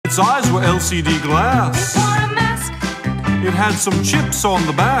Its eyes were LCD glass. It wore a mask. It had some chips on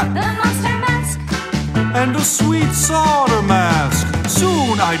the back. The monster mask. And a sweet solder mask.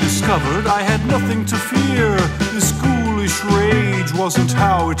 Soon I discovered I had nothing to fear. This ghoulish rage wasn't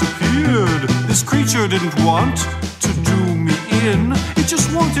how it appeared. This creature didn't want to do me in. It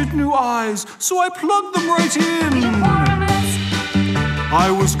just wanted new eyes, so I plugged them right in. It wore a mask.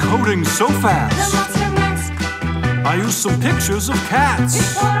 I was coding so The fast. monster mask. I used some pictures of It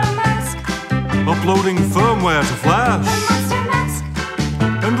cats. wore a mask. Uploading firmware to The Flash. monster mask.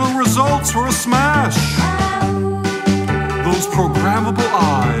 And the results were a smash. Those programmable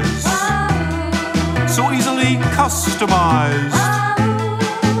eyes, so easily customized.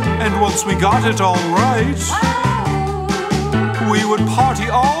 And once we got it all right, we would party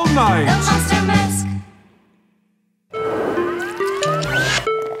all The night. monster mask.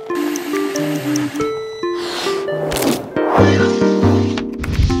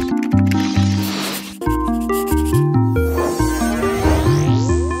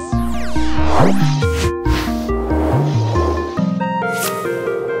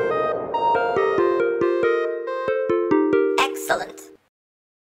 Excellent.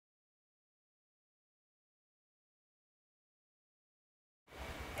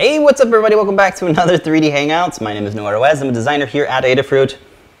 Hey, what's up everybody? Welcome back to another 3D Hangouts. My name is Noah Ruiz. I'm a designer here at Adafruit.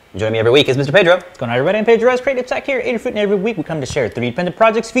 Joining me every week is Mr. Pedro. What's going on, everybody? I'm Pedro Ruiz, Creative Tech here at Adafruit, and every week we come to share 3D printed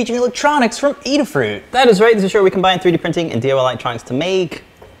projects featuring electronics from Adafruit. That is right. This is where we combine 3D printing and DIY electronics to make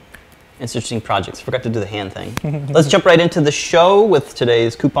interesting projects. Forgot to do the hand thing. Let's jump right into the show with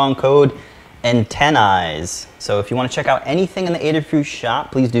today's coupon code Antennae. So if you want to check out anything in the Adafruit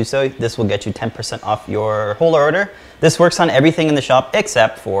shop, please do so. This will get you 10% off your whole order. This works on everything in the shop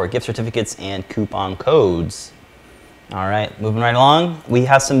except for gift certificates and coupon codes. All right, moving right along. We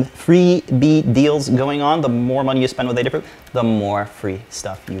have some freebie deals going on. The more money you spend with Adafruit, the more free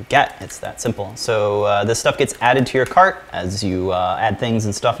stuff you get. It's that simple. So this stuff gets added to your cart as you add things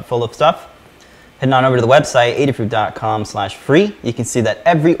and stuff full of stuff. Heading on over to the website, adafruit.com/free. You can see that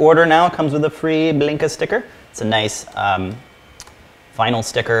every order now comes with a free Blinka sticker. It's a nice vinyl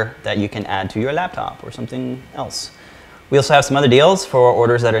sticker that you can add to your laptop or something else. We also have some other deals for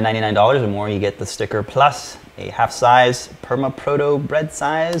orders that are $99 or more. You get the sticker plus a half-size Perma-Proto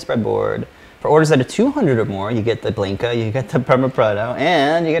bread-size breadboard. For orders that are 200 or more, you get the Blinka, you get the Perma-Proto,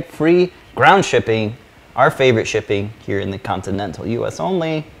 and you get free ground shipping, our favorite shipping here in the continental US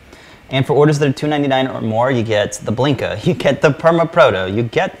only. And for orders that are $299 or more, you get the Blinka, you get the Perma-Proto, you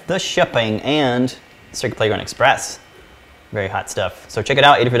get the shipping, and Circuit Playground Express. Very hot stuff. So check it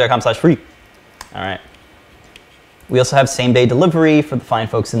out, adafruit.com/free. All right. We also have same-day delivery for the fine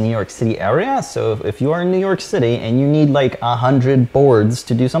folks in the New York City area. So if you are in New York City and you need like 100 boards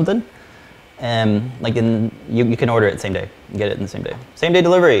to do something, you can order it same day and get it in the same day. Same-day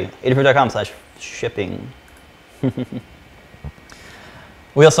delivery, adafruit.com/shipping.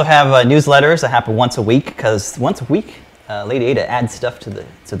 We also have newsletters that happen once a week, because once a week, Lady Ada adds stuff to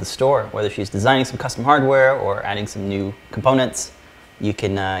the store, whether she's designing some custom hardware or adding some new components. You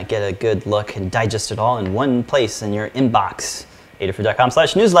can get a good look and digest it all in one place in your inbox,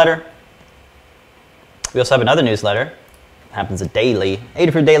 adafruit.com/newsletter. We also have another newsletter. It happens daily,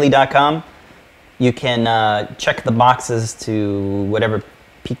 adafruitdaily.com. You can check the boxes to whatever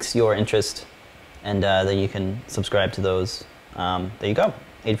piques your interest, and then you can subscribe to those. There you go,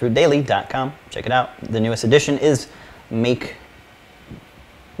 adafruitdaily.com. Check it out. The newest edition is Make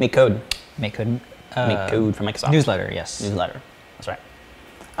Code. Make code. Make Code from Microsoft. Newsletter, yes. Newsletter, that's right.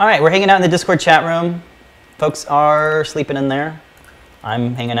 All right, we're hanging out in the Discord chat room. Folks are sleeping in there.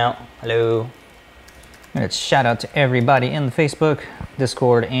 I'm hanging out. Hello. Let's shout out to everybody in the Facebook,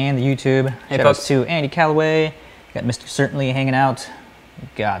 Discord, and the YouTube. Hey, shout out folks. to Andy Calloway. Got Mr. Certainly hanging out.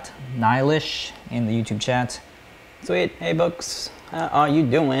 We've got Nihilish in the YouTube chat. Sweet. Hey, folks. How are you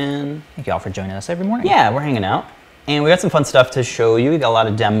doing? Thank you all for joining us every morning. Yeah, we're hanging out. And we got some fun stuff to show you. We got a lot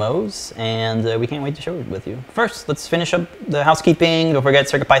of demos, and we can't wait to show it with you. First, let's finish up the housekeeping. Don't forget,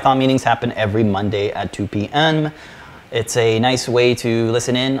 CircuitPython meetings happen every Monday at 2 p.m. It's a nice way to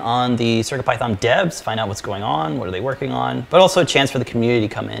listen in on the CircuitPython devs, find out what's going on, what are they working on, but also a chance for the community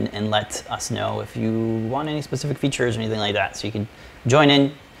to come in and let us know if you want any specific features or anything like that. So you can join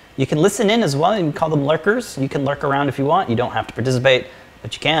in. You can listen in as well. You can call them lurkers. You can lurk around if you want. You don't have to participate,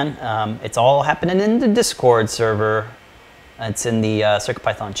 but you can. It's all happening in the Discord server. It's in the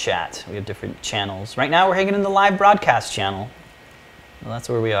CircuitPython chat. We have different channels. Right now, we're hanging in the live broadcast channel. Well, that's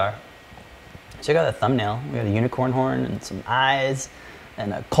where we are. Check out that thumbnail. We got a unicorn horn and some eyes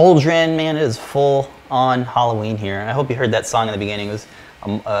and a cauldron. Man, it is full on Halloween here. I hope you heard that song in the beginning. It was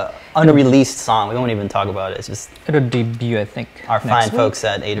unreleased song. We won't even talk about it. It's just It'll debut, I think, our next fine week. folks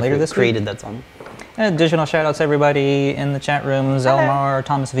at Later Adafruit this created week. that song. Additional shout outs to everybody in the chat room, Zelmar,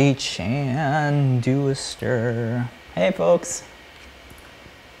 Thomas Veach, and Dewester. Hey, folks.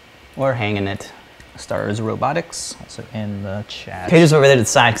 We're hanging it. Stars Robotics, also in the chat. Pager's over there to the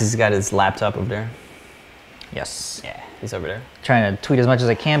side because he's got his laptop over there. Yes. Yeah, he's over there. Trying to tweet as much as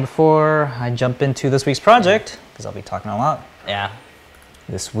I can before I jump into this week's project, because I'll be talking a lot. Yeah.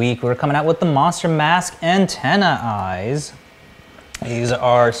 This week we're coming out with the Monster Mask antenna eyes. These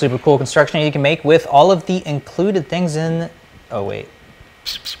are super cool construction you can make with all of the included things in... Oh, wait.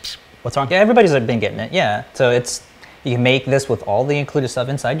 What's wrong? Yeah, everybody's been getting it. Yeah, so you can make this with all the included stuff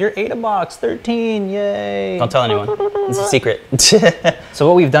inside your Ada box. 13, yay! Don't tell anyone. It's a secret. So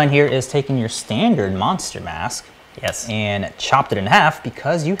what we've done here is taken your standard monster mask, yes, and chopped it in half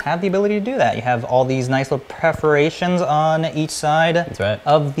because you have the ability to do that. You have all these nice little perforations on each side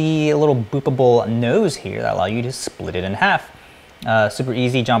of the little boopable nose here that allow you to split it in half. Super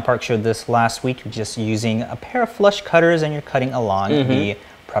easy. John Park showed this last week. You're just using a pair of flush cutters and you're cutting along the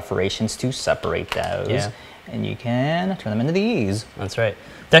perforations to separate those. Yeah. And you can turn them into these. That's right.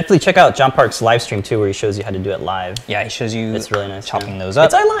 Definitely check out John Park's live stream too, where he shows you how to do it live. Yeah, he shows you it's really nice, chopping those up.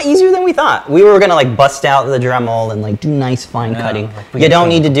 It's a lot easier than we thought. We were gonna like bust out the Dremel and like do nice fine cutting. Like you don't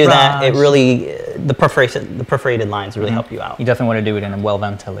need to do that. It really, the perforated lines really help you out. You definitely want to do it in a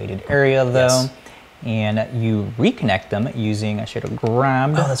well-ventilated area though. Yes. And you reconnect them using, I should have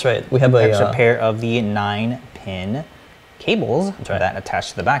grabbed. Oh, that's right. We have a extra pair of the 9-pin cables that attach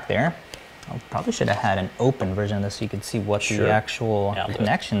to the back there. I probably should have had an open version of this so you could see what the actual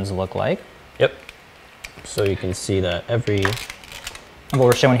connections look like. Yep. So you can see that every... What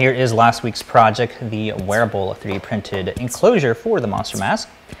we're showing here is last week's project, the wearable 3D printed enclosure for the Monster Mask.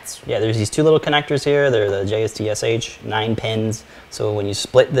 Yeah, there's these two little connectors here. They're the JST-SH, 9 pins. So when you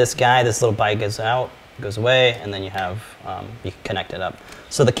split this guy, this little bite goes out, goes away, and then you have, you can connect it up.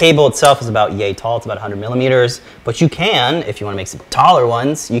 So the cable itself is about yay tall. It's about 100 millimeters. But you can, if you want to make some taller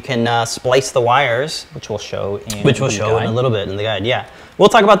ones, you can splice the wires. Which we'll show in a little bit in the guide, yeah. We'll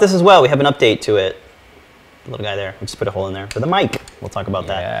talk about this as well. We have an update to it. The little guy there. We just put a hole in there for the mic. We'll talk about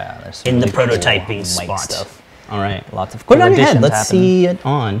that in the prototyping spot. Stuff. All right. Lots of cool Put it on your head. Let's see it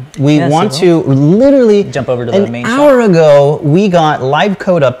on. We want to literally jump over to the main shot. An hour ago, we got live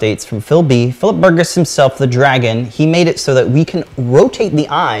code updates from Phil B. Philip Burgess himself, the dragon. He made it so that we can rotate the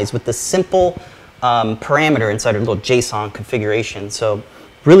eyes with the simple parameter inside a little JSON configuration. So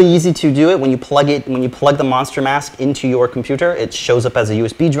really easy to do it. When you plug the Monster Mask into your computer, it shows up as a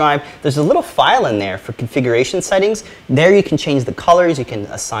USB drive. There's a little file in there for configuration settings. There you can change the colors, you can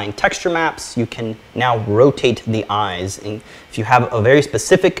assign texture maps, you can now rotate the eyes. And if you have a very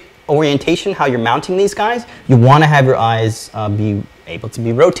specific orientation, how you're mounting these guys, you want to have your eyes be able to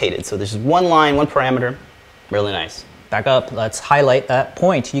be rotated. So there's one line, one parameter, really nice. Back up, let's highlight that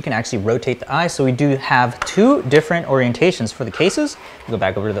point. You can actually rotate the eye. So we do have two different orientations for the cases. Go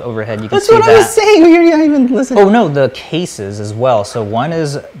back over to the overhead, you can see that. That's what I was saying, you're not even listening. Oh no, the cases as well. So one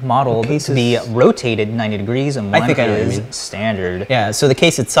is modeled to be rotated 90 degrees and one is standard. Yeah, so the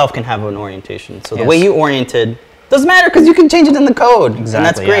case itself can have an orientation. So the way you oriented doesn't matter because you can change it in the code. Exactly, and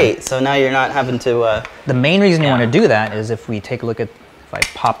that's great. Yeah. So now you're not having to... the main reason you want to do that is if we take a look at, if I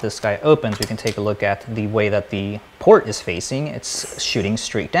pop this guy open, so we can take a look at the way that the port is facing. It's shooting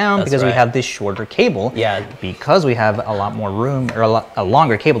straight down because we have this shorter cable. Yeah. Because we have a lot more room, or a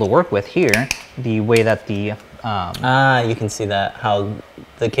longer cable to work with here, the way that the... you can see that, how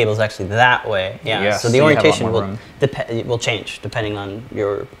the cable is actually that way. Yeah, so the orientation will change depending on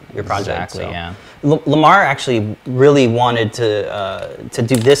your project. Exactly, yeah. Lamar actually really wanted to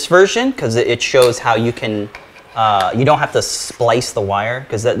do this version because it shows how you can... you don't have to splice the wire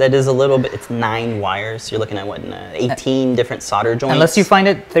because that is a little bit, it's 9 wires. You're looking at what, 18 different solder joints. Unless you find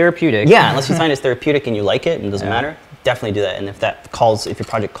it therapeutic. Yeah, unless you find it therapeutic and you like it and it doesn't matter, definitely do that. And if your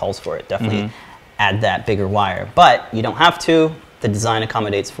project calls for it, definitely add that bigger wire. But you don't have to. The design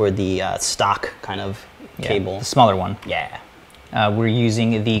accommodates for the stock kind of cable. The smaller one. Yeah. We're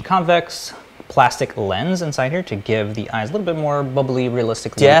using the convex plastic lens inside here to give the eyes a little bit more bubbly,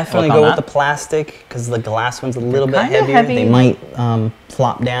 realistic look. Definitely go with the plastic because the glass one's a little bit heavier. They might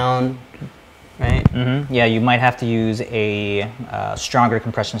flop down, right? Yeah, you might have to use a stronger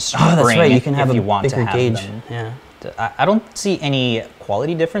compression spring. Oh, that's right. You can have if a you want bigger to have gauge. them. Yeah. I don't see any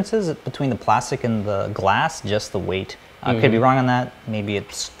quality differences between the plastic and the glass, just the weight. I could be wrong on that. Maybe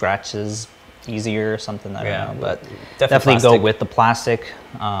it scratches easier or something. I don't know. But definitely go with the plastic.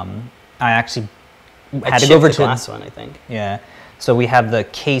 I actually had to go over to the glass one, I think. Yeah. So we have the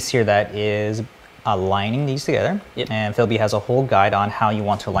case here that is aligning these together. Yep. And Philby has a whole guide on how you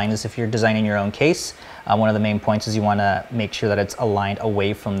want to align this if you're designing your own case. One of the main points is you want to make sure that it's aligned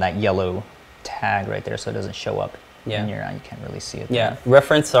away from that yellow tag right there so it doesn't show up in your eye. You can't really see it there.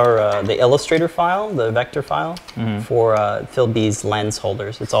 Reference our the Illustrator file, the vector file, for Philby's lens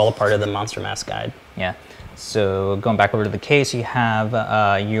holders. It's all a part of the Monster Mask guide. Yeah. So going back over to the case, you have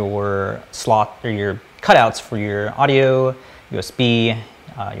your slot or your cutouts for your audio, USB,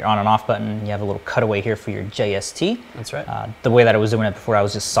 your on and off button. You have a little cutaway here for your JST. That's right. The way that I was doing it before, I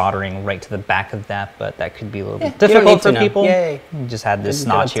was just soldering right to the back of that, but that could be a little bit difficult for people. Yay. You just had this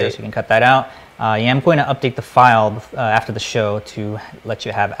notch here, so you can cut that out. I am going to update the file after the show to let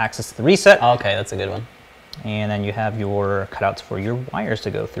you have access to the reset. Okay, that's a good one. And then you have your cutouts for your wires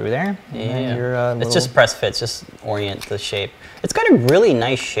to go through there. And your, it's just press fits, just orient the shape. It's got a really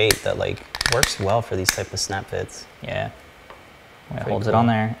nice shape that like works well for these type of snap fits. Yeah. It holds it on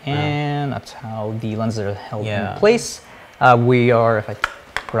there, and that's how the lenses are held in place. If I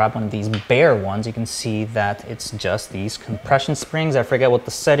grab one of these bare ones, you can see that it's just these compression springs. I forget what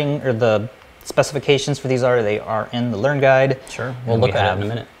the setting or the specifications for these are. They are in the Learn Guide. Sure, we'll look at it in a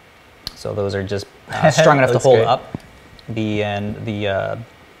minute. So those are just strong enough to hold up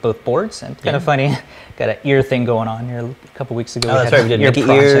both boards. And kind of funny, got an ear thing going on here a couple weeks ago. Oh, that's right, we did Mickey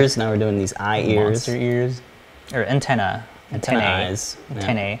ears, now we're doing these eye ears. Monster ears, or antenna. Antennas.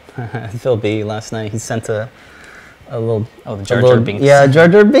 Antennae. Philby last night, he sent a little... Oh, the Jar Jar Binks. Yeah, Jar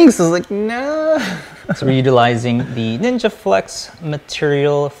Jar Binks. I was like, no. So we're utilizing the NinjaFlex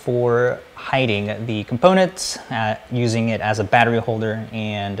material for hiding the components, using it as a battery holder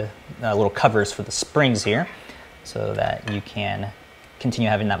and little covers for the springs here so that you can continue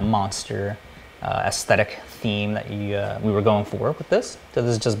having that monster aesthetic theme that we were going for with this. So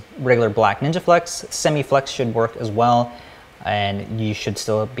this is just regular black NinjaFlex. Semi-flex should work as well, and you should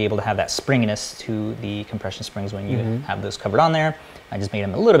still be able to have that springiness to the compression springs when you have those covered on there. I just made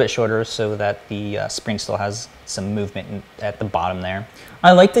them a little bit shorter so that the spring still has some movement at the bottom there.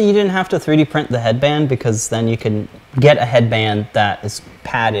 I like that you didn't have to 3D print the headband, because then you can get a headband that is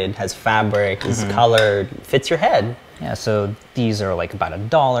padded, has fabric, is colored, fits your head. Yeah, so these are like about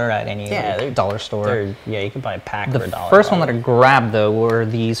 $1 at any dollar store. Yeah, you can buy a pack The for $1. first one that I grabbed though were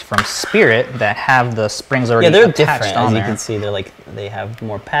these from Spirit that have the springs already they're attached different. on As there. you can see, they're like, they have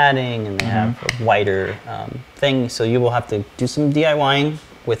more padding and they have a wider thing. So you will have to do some DIYing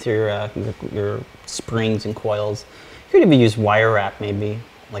with your springs and coils. You could even use wire wrap, maybe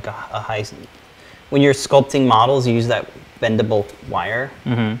like a high. When you're sculpting models, you use that bendable wire.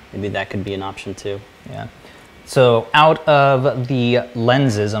 Maybe that could be an option too. Yeah. So out of the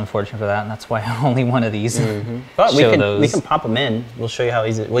lenses, unfortunately for that, and that's why only one of these. But we can pop them in. We'll show you how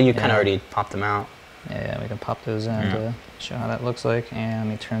easy. Well, you kind of already popped them out. Yeah, we can pop those in to show how that looks like. And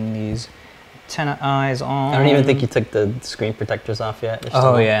let me turn these antenna eyes on. I don't even think you took the screen protectors off yet.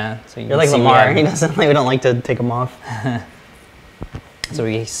 Oh yeah. So you're like Lamar. He doesn't. We don't like to take them off. So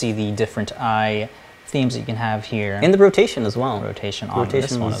we see the different eye themes that you can have here. And the rotation as well. Rotation on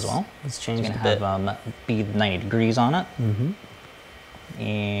this one as well. It's So changed you a can bit. have be 90 degrees on it.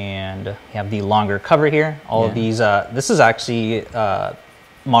 And you have the longer cover here. All of these, this is actually a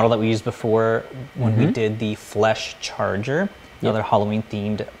model that we used before when we did the Flesh Charger, another Halloween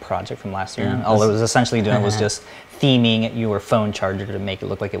themed project from last year. All it was essentially doing was just theming your phone charger to make it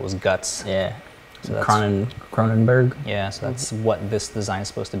look like it was guts. Yeah. So that's, Cronenberg. yeah, so that's what this design is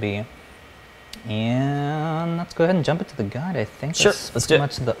supposed to be. And let's go ahead and jump into the guide, I think. Sure, That's let's do pretty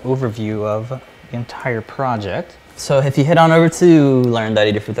much the overview of the entire project. So if you head on over to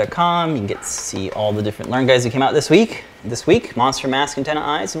learn.adafruit.com, you can get to see all the different Learn guides that came out this week. This week, Monster Mask Antenna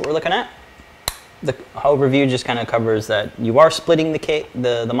Eyes is what we're looking at. The overview just kind of covers that you are splitting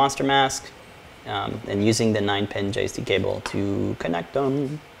the Monster Mask and using the 9-pin JST cable to connect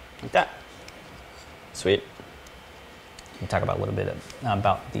them like that. Sweet. We talk about a little bit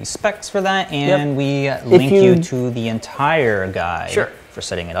about the specs for that, and we link you to the entire guide for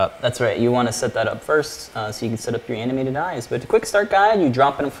setting it up. That's right. You want to set that up first so you can set up your animated eyes. But a quick start guide, you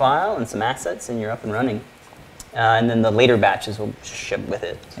drop in a file and some assets, and you're up and running. And then the later batches will ship with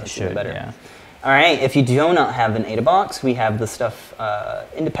it. So it should be better. Yeah. All right. If you do not have an AdaBox, we have the stuff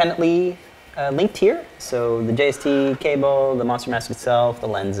independently linked here. So the JST cable, the Monster Mask itself, the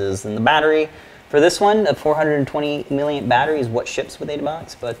lenses, and the battery. For this one, a 420 milliamp battery is what ships with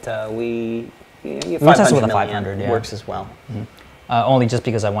AdaBox, but we 500 milliamp works as well. Only just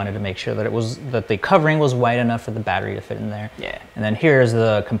because I wanted to make sure that the covering was wide enough for the battery to fit in there. Yeah. And then here's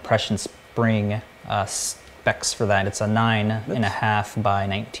the compression spring specs for that. It's a 9.5 by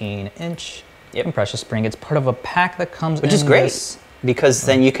 19 inch compression spring. It's part of a pack that comes Which is great. because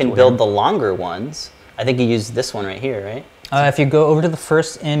then you can build the longer ones. I think you use this one right here, right? If you go over to the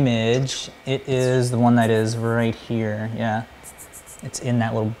first image, it is the one that is right here. Yeah, it's in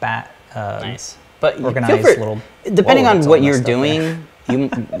that little nice. But organized little. Depending on what you're doing,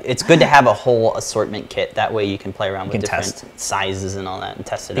 it's good to have a whole assortment kit. That way you can play around with different sizes and all that and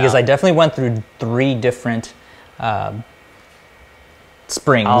test it out. Because I definitely went through 3 different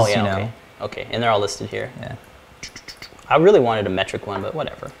springs. Oh yeah, you know. Okay, and they're all listed here. Yeah. I really wanted a metric one, but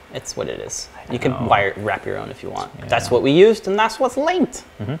whatever. It's what it is. You can wrap your own if you want. Yeah. That's what we used, and that's what's linked.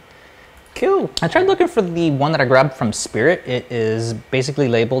 Cool. I tried looking for the one that I grabbed from Spirit. It is basically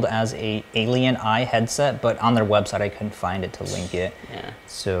labeled as a alien eye headset, but on their website I couldn't find it to link it. Yeah.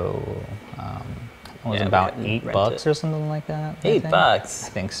 So it was about $8 or something like that. $8? I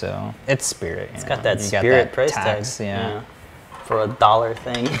think so. It's Spirit. It's got that Spirit price tag. Yeah. For $1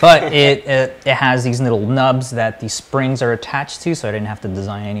 thing. But it has these little nubs that the springs are attached to, so I didn't have to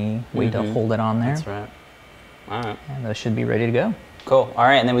design any way to hold it on there. That's right. All right. And those should be ready to go. Cool. All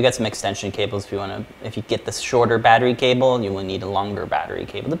right, and then we got some extension cables if you want to. If you get the shorter battery cable, you will need a longer battery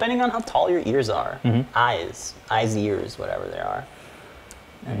cable, depending on how tall your ears are. Eyes, ears, whatever they are.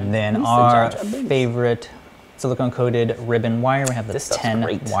 And then our favorite silicone-coated ribbon wire. We have the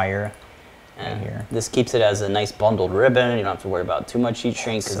 10 wire. Right here. This keeps it as a nice bundled ribbon. You don't have to worry about too much heat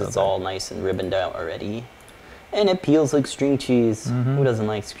shrink because it's all nice and ribboned out already. And it peels like string cheese. Who doesn't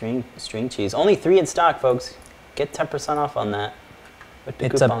like string cheese? Only 3 in stock, folks. Get 10% off on that.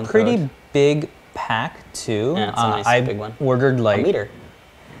 It's a pretty big pack too. Yeah, it's a nice big one. Ordered like a meter.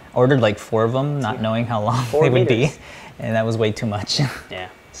 Ordered like 4 of them, not knowing how long they would be, and that was way too much. Yeah.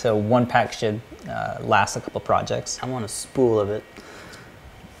 So 1 pack should last a couple projects. I want a spool of it.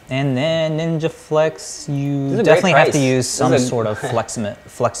 And then NinjaFlex, you definitely have to use some sort of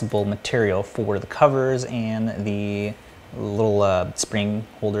flexible material for the covers and the little spring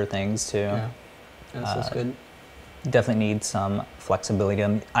holder things too. Yeah, that's good. Definitely need some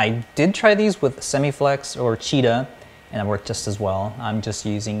flexibility. I did try these with Semiflex or Cheetah, and it worked just as well. I'm just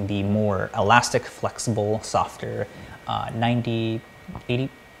using the more elastic, flexible, softer 80, oh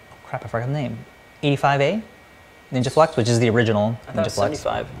crap, I forgot the name, 85A NinjaFlex, which is the original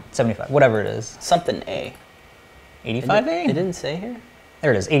NinjaFlex. 75, whatever it is. Something A. 85A? It didn't say here?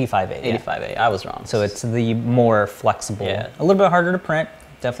 There it is, 85A. 85A, I was wrong. So it's the more flexible, a little bit harder to print.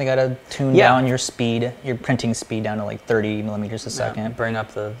 Definitely got to tune down your speed, your printing speed down to like 30 millimeters a second. Bring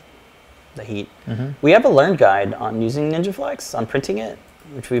up the heat. We have a learn guide on using NinjaFlex, on printing it,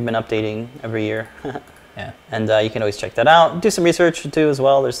 which we've been updating every year. Yeah. And you can always check that out. Do some research too as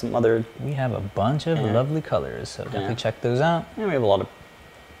well. There's some other... We have a bunch of lovely colors, so definitely check those out. And we have a lot of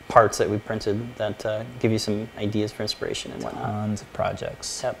parts that we printed that give you some ideas for inspiration and whatnot. Tons of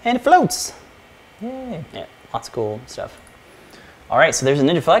projects. Yep. And it floats. Yay. Yeah, lots of cool stuff. All right, so there's a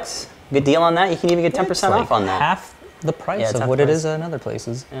NinjaFlex. Good deal on that. You can even get 10% off on that. Half the price of what it is in other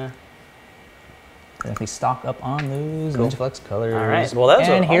places. Yeah. Definitely stock up on those NinjaFlex colors. All right, well that's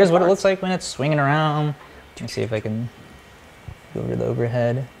and here's what it looks like when it's swinging around. Let me see if I can go over to the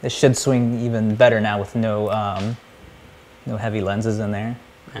overhead. This should swing even better now with no heavy lenses in there.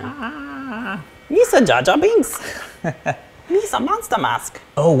 Yeah. Misa Jar Jar Binks. Misa Monster Mask.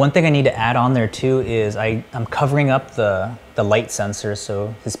 Oh, one thing I need to add on there too is I'm covering up the light sensor,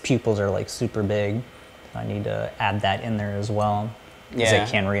 so his pupils are like super big. I need to add that in there as well, because they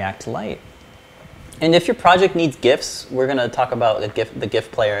can react to light. And if your project needs GIFs, we're gonna talk about the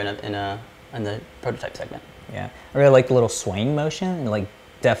GIF player in the prototype segment. Yeah, I really like the little swaying motion. It like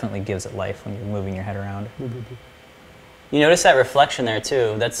definitely gives it life when you're moving your head around. You notice that reflection there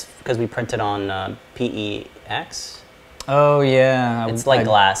too. That's because we printed on PEX. Oh yeah, it's like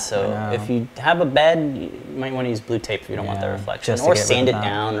glass. So if you have a bed, you might want to use blue tape if you don't want that reflection, or sand it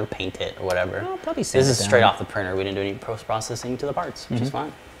down, or paint it, or whatever. I'll probably sand it down. This is straight off the printer. We didn't do any post processing to the parts, which is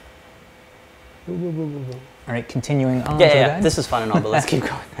fine. All right, continuing on. Yeah, this is fun and all, but let's keep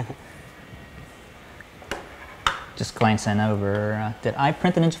going. Just glancing over, did I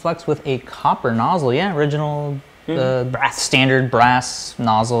print the NinjaFlex with a copper nozzle? Yeah, original standard brass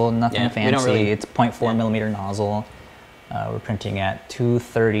nozzle, nothing fancy. It's 0.4 millimeter nozzle. We're printing at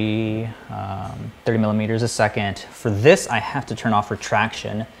 230, 30 millimeters a second. For this, I have to turn off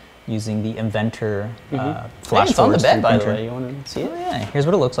retraction using the Inventor Flashforge. It's on the bed, by the way. You want to see it? Oh, yeah, here's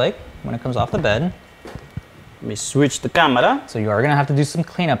what it looks like when it comes off the bed. Let me switch the camera. So you are going to have to do some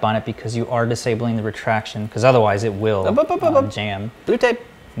cleanup on it because you are disabling the retraction, because otherwise it will jam. Blue tape.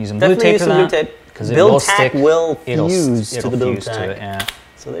 Using blue tape for that. Blue tape. Because it build will tack stick. Will fuse to the build tack. tack. Yeah.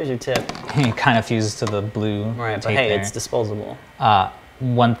 So there's your tip. It kind of fuses to the blue Right, but tape hey, there. it's disposable.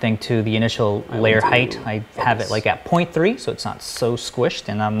 one thing too, the initial layer height, I have it like at 0.3, so it's not so squished,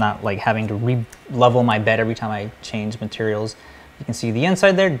 and I'm not like having to re-level my bed every time I change materials. You can see the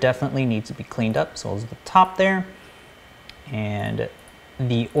inside there definitely needs to be cleaned up, so as the top there. And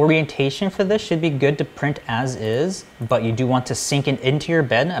the orientation for this should be good to print as is, but you do want to sink it into your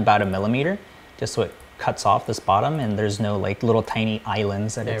bed about 1 millimeter, just so it cuts off this bottom and there's no like little tiny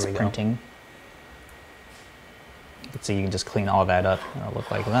islands that it's printing. So you can just clean all that up. It'll look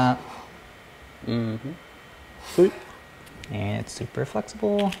like that. Sweet. And it's super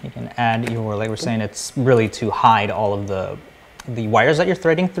flexible. You can add your, like we're saying, it's really to hide all of the wires that you're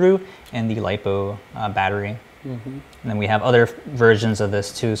threading through and the LiPo battery. And then we have other versions of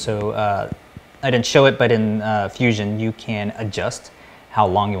this too. So I didn't show it, but in Fusion you can adjust how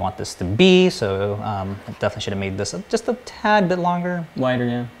long you want this to be. So I definitely should have made this just a tad bit longer. Wider,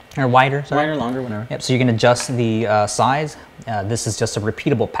 yeah. Or wider, sorry. Wider, longer, whatever. Yep, so you can adjust the size. This is just a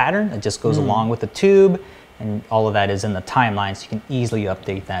repeatable pattern. It just goes along with the tube, and all of that is in the timeline, so you can easily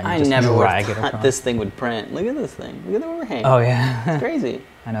update that and I just never drag it thought across. this thing would print. Look at this thing. Look at the overhang. Oh, yeah. It's crazy.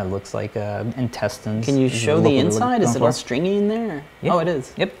 I know, it looks like intestines. Can you is show look the what we're inside? Is going it all for. stringy in there? Yeah. Oh, it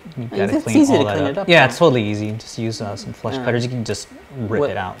is. Yep. You Oh, gotta it's clean easy all to that clean up. it up, Yeah, though. it's totally easy. Just use some flush cutters. You can just rip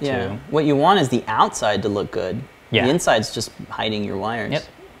it out too. What you want is the outside to look good. Yeah. The inside's just hiding your wires. Yep.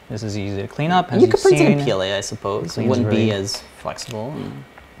 This is easy to clean up. You could print it in PLA, I suppose. It cleans wouldn't be really- as flexible and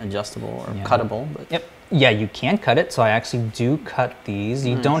adjustable or cuttable. But Yep. Yeah, you can cut it. So I actually do cut these.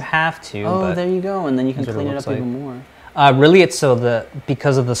 You don't have to. Oh, but there you go. And then you can that's what it clean it looks up like. even more. Really, it's so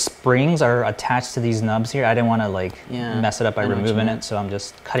because of the springs are attached to these nubs here. I didn't want to like mess it up by I know what you removing mean. it, so I'm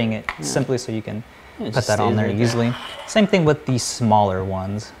just cutting it simply so you can it put just that on stays there right there. easily. Same thing with the smaller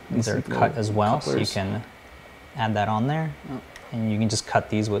ones. These are Little cut as well, so you couplers. can add that on there, and you can just cut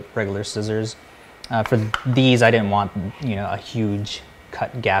these with regular scissors. For these, I didn't want a huge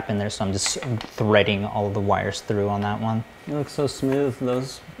cut gap in there, so I'm just threading all of the wires through on that one. It looks so smooth,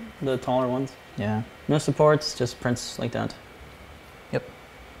 the taller ones. Yeah. No supports, just prints like that. Yep.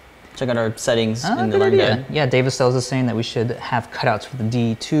 Check out our settings in the Good Learn idea. Guide. Yeah, David Stells is saying that we should have cutouts for the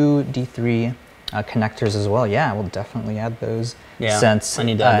D2, D3 connectors as well. Yeah, we'll definitely add those. Yeah, Since I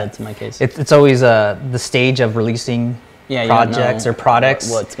need to add that to my case. It's always the stage of releasing you don't projects know or products.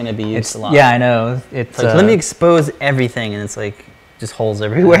 what's going to be used a lot. Yeah, I know. It's like, let me expose everything, and it's like just holes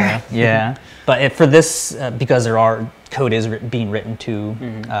everywhere. Yeah, but for this, because code is being written to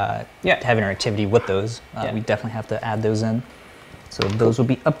have interactivity with those, we definitely have to add those in. So those will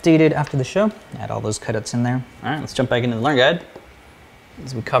be updated after the show. Add all those cutouts in there. All right, let's jump back into the Learn Guide,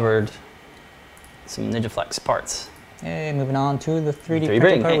 as we covered some NinjaFlex parts. Okay, moving on to the 3D 3D printing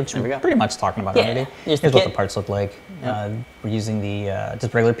printing. part, Hey, which there we we're go. pretty much talking about Yeah, already. here's Here's the what the kit. parts look like. We're using the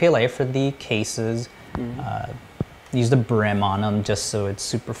just regular PLA for the cases. Use the brim on them just so it's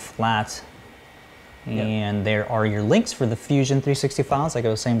super flat. And there are your links for the Fusion 360 files. Like I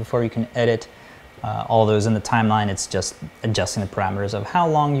was saying before, you can edit all those in the timeline. It's just adjusting the parameters of how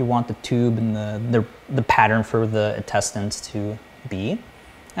long you want the tube and the pattern for the intestines to be.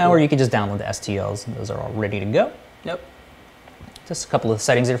 Or you could just download the STLs, and those are all ready to go. Yep. Just a couple of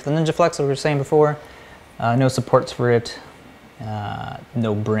settings here for the NinjaFlex, like we were saying before. No supports for it.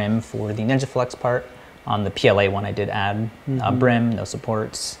 No brim for the NinjaFlex part. On the PLA one, I did add brim, no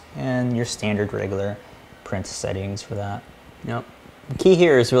supports, and your standard regular print settings for that. Yep. The key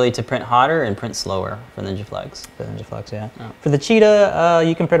here is really to print hotter and print slower for NinjaFlex. For the NinjaFlex, yeah. Oh. For the Cheetah,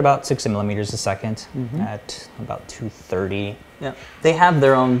 you can print about 60 millimeters a second at about 230. Yeah. They have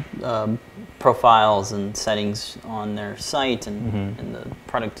their own profiles and settings on their site and in the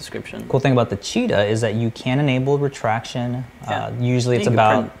product description. Cool thing about the Cheetah is that you can enable retraction. Yeah. Usually it's You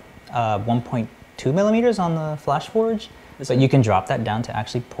can about 1.2 millimeters on the Flashforge, but you can drop that down to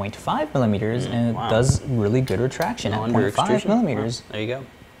actually 0.5 millimeters, and it does really good retraction at Under 0.5 extrusion? millimeters. Wow, there you go.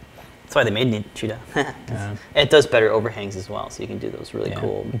 That's why they made Cheetah. It does better overhangs as well, so you can do those really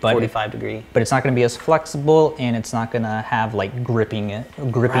cool But 45-degree. But it's not going to be as flexible, and it's not going to have like grippiness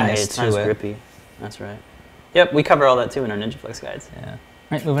It's to not as it. grippy. That's right. Yep, we cover all that too in our NinjaFlex guides. Yeah. All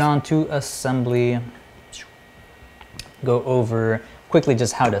right, moving on to assembly. Go over quickly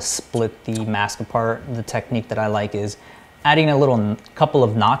just how to split the mask apart. The technique that I like is adding a couple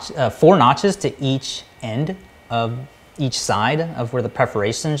of 4 notches to each end of each side of where the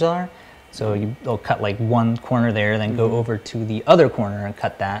perforations are. So you'll cut like one corner there, then go over to the other corner and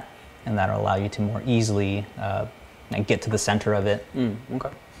cut that, and that'll allow you to more easily get to the center of it. Okay.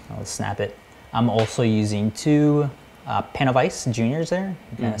 I'll snap it. I'm also using 2 Pen of Ice Juniors there.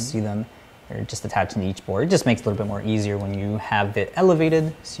 You kind of see them. They're just attached to each board. It just makes it a little bit more easier when you have it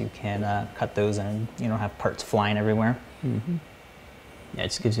elevated, so you can cut those and you don't have parts flying everywhere. Yeah, it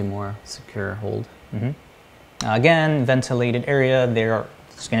just gives you more secure hold. Again, ventilated area.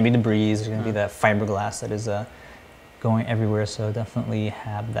 There's going to be debris. There's going to be that fiberglass that is going everywhere. So definitely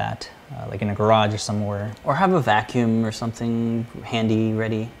have that, like in a garage or somewhere. Or have a vacuum or something handy,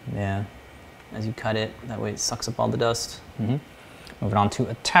 ready. Yeah. As you cut it, that way it sucks up all the dust. Moving on to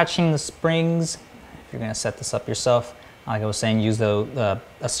attaching the springs. If you're going to set this up yourself, like I was saying, use a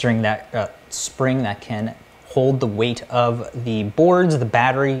spring that can hold the weight of the boards, the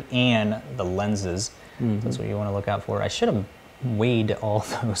battery, and the lenses. That's what you want to look out for. I should have weighed all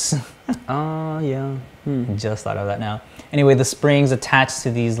those. Yeah. Just thought of that now. Anyway, the springs attached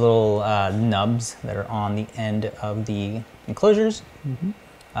to these little nubs that are on the end of the enclosures.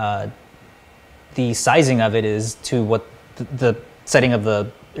 The sizing of it is to what the setting of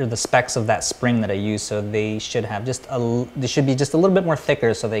the specs of that spring that I use. So they should have they should be just a little bit more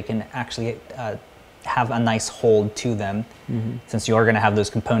thicker, so they can actually have a nice hold to them. Since you are going to have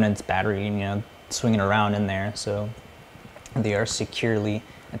those components, battery, swinging around in there, so they are securely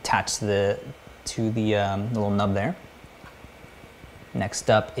attached to the little nub there. Next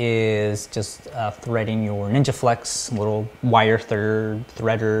up is just threading your NinjaFlex little wire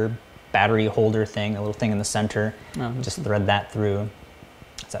threader battery holder thing, a little thing in the center. Just thread that through.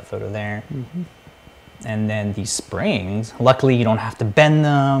 That's that photo there. And then these springs, luckily you don't have to bend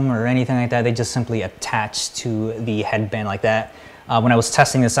them or anything like that. They just simply attach to the headband like that. When I was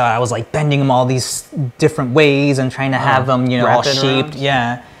testing this out, I was like bending them all these different ways and trying to have them, all shaped. Around.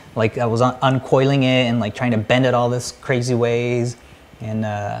 Yeah, like I was uncoiling it and like trying to bend it all this crazy ways and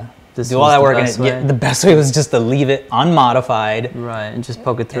do all that work. And the best way was just to leave it unmodified. Right, and just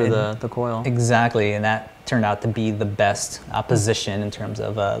poke it through the coil. Exactly, and that turned out to be the best position in terms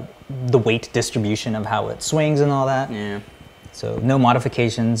of the weight distribution of how it swings and all that. Yeah. So no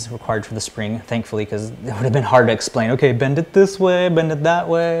modifications required for the spring, thankfully, because it would have been hard to explain, okay, bend it this way, bend it that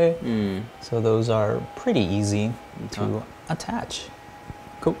way. So those are pretty easy to attach.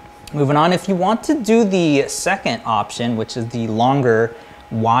 Cool. Moving on, if you want to do the second option, which is the longer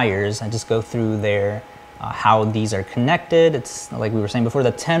wires, I just go through there, how these are connected. It's like we were saying before,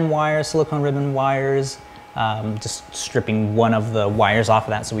 the 10 wire silicone ribbon wires, just stripping one of the wires off of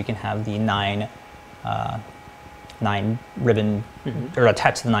that so we can have the 9 ribbon, or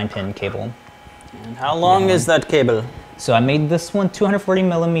attached to the 9-pin cable. And how long is that cable? So I made this one 240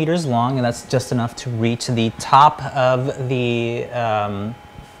 millimeters long, and that's just enough to reach the top of the,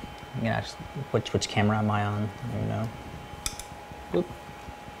 which camera am I on? I don't know. Boop.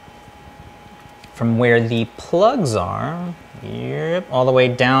 From where the plugs are, yep, all the way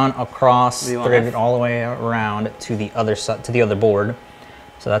down across, threaded all the way around to the other side, to the other board.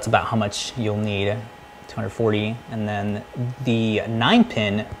 So that's about how much you'll need. 240, and then the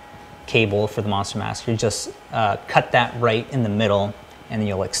 9-pin cable for the Monster Mask, you just cut that right in the middle, and then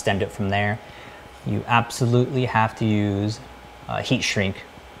you'll extend it from there. You absolutely have to use heat shrink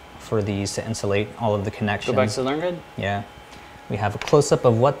for these to insulate all of the connections. Go back to the Learn Grid? Yeah. We have a close-up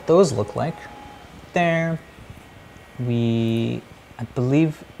of what those look like. There. I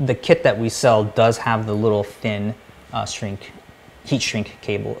believe the kit that we sell does have the little thin heat shrink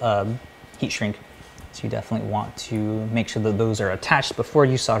cable, heat shrink. So you definitely want to make sure that those are attached before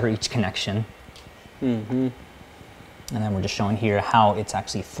you solder each connection. And then we're just showing here how it's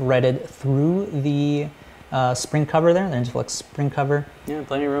actually threaded through the spring cover there, the NinjaFlex spring cover. Yeah,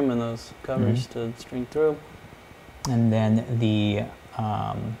 plenty of room in those covers to string through. And then the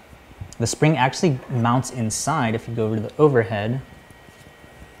spring actually mounts inside. If you go over to the overhead,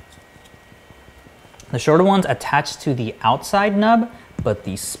 the shorter ones attach to the outside nub, but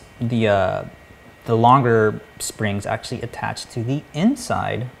the longer springs actually attach to the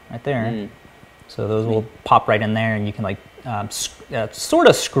inside right there. So those will pop right in there, and you can like sort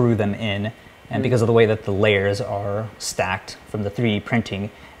of screw them in. And because of the way that the layers are stacked from the 3D printing,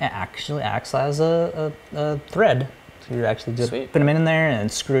 it actually acts as a thread. So you're actually just putting them in there and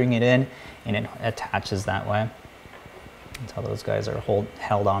screwing it in, and it attaches that way. That's how those guys are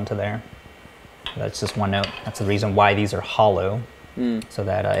held onto there. That's just one note. That's the reason why these are hollow. So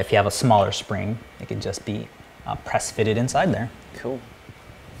that if you have a smaller spring, it could just be press fitted inside there. Cool.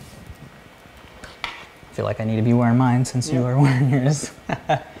 I feel like I need to be wearing mine since you are wearing yours.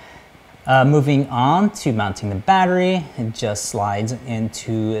 Moving on to mounting the battery, it just slides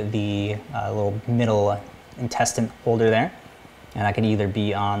into the little middle intestine holder there. And that can either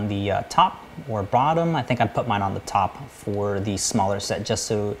be on the top or bottom. I think I put mine on the top for the smaller set, just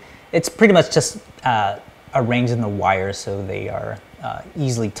so it's pretty much just arranged in the wires so they are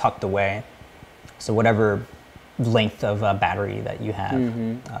easily tucked away. So whatever length of battery that you have,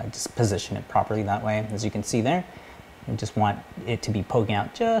 just position it properly that way, as you can see there. We just want it to be poking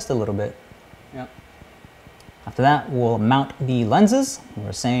out just a little bit. Yep. After that, we'll mount the lenses.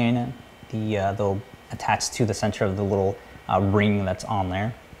 We're saying they'll attach to the center of the little ring that's on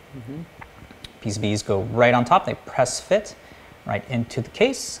there. PCBs go right on top. They press fit right into the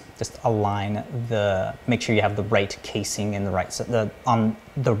case. Just align make sure you have the right casing in the right on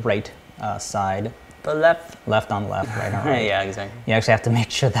the right side. The left. Left on left, right on right. Yeah, exactly. You actually have to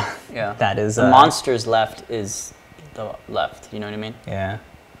make sure that that is the monster's left is the left. You know what I mean? Yeah.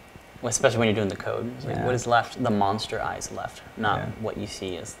 Well, especially when you're doing the code. It's like, Yeah. what is left? The monster eye's left, not what you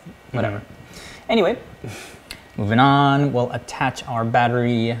see as whatever. Anyway, moving on, we'll attach our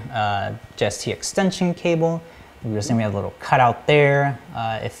battery JST extension cable. We were saying we have a little cutout there.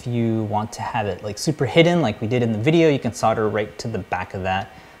 If you want to have it like super hidden, like we did in the video, you can solder right to the back of that.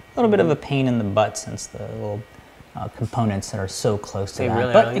 A little bit of a pain in the butt since the little components that are so close to that,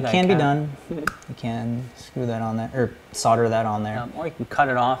 really but are it that can be cat. done. You can screw that on there, or solder that on there. or you can cut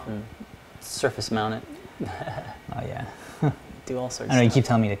it off and surface mount it. Oh yeah. Do all sorts I know you of keep stuff.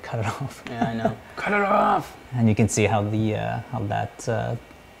 telling me to cut it off. Yeah, I know. Cut it off! And you can see how This one.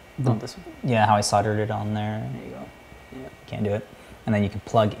 yeah, how I soldered it on there. There you go. Yeah. Can't do it. And then you can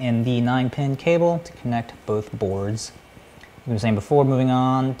plug in the 9-pin cable to connect both boards. We were saying before, moving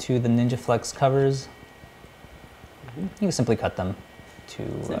on to the NinjaFlex covers. You can simply cut them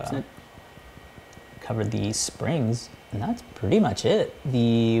to Snip, snip. cover the springs, and that's pretty much it.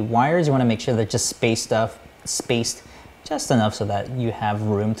 The wires, you want to make sure they're just spaced just enough so that you have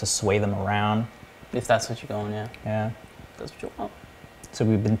room to sway them around. If that's what you're going, yeah. Yeah. That's what you want. So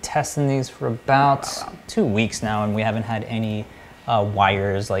we've been testing these for about 2 weeks now, and we haven't had any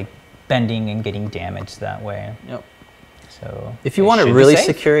wires like bending and getting damaged that way. Yep. So if you want it really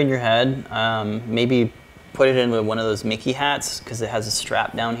secure in your head, maybe put it in with one of those Mickey hats because it has a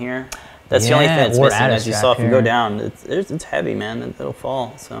strap down here. That's the only thing that's missing. As you saw, if you go down, it's heavy, man. It'll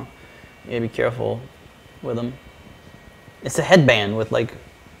fall. So you gotta be careful with them. It's a headband with like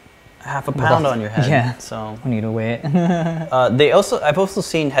half a pound on your head. Yeah. So we need to weigh it. I've also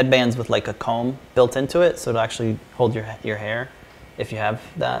seen headbands with like a comb built into it, so it'll actually hold your hair if you have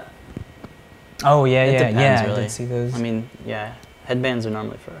that. Oh yeah, It yeah, depends, yeah. really. I did see those. I mean, yeah, headbands are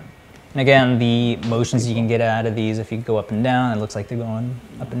normally for. And again, the motions you can get out of these, if you go up and down, it looks like they're going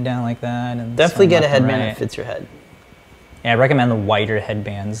up and down like that. And Definitely get a left and headband right. that fits your head. Yeah, I recommend the wider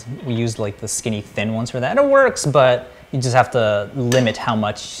headbands. We used like the skinny thin ones for that. It works, but you just have to limit how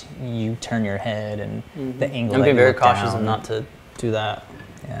much you turn your head and the angle. And that be you very look cautious down. and not to do that.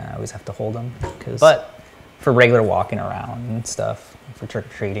 Yeah, I always have to hold them. But But for regular walking around and stuff, for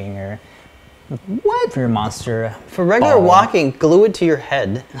trick-or-treating or what? For your monster. for regular ball. walking, glue it to your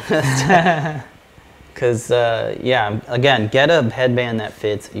head. Because, yeah, again, get a headband that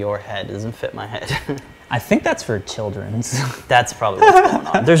fits your head. It doesn't fit my head. I think that's for children's. That's probably what's going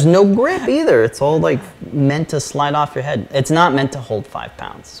on. There's no grip either. It's all like meant to slide off your head. It's not meant to hold 5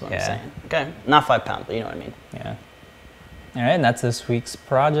 pounds, is what I'm Yeah. saying. Okay, not 5 pounds, but you know what I mean. Yeah. All right, and that's this week's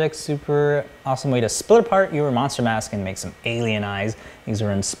project. Super awesome way to split apart your monster mask and make some alien eyes. These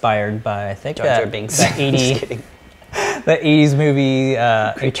were inspired by, I think, Jar Jar that Binks. 80, the 80s movie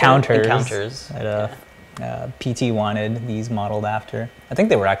Encounters. Encounters. That PT wanted these modeled after. I think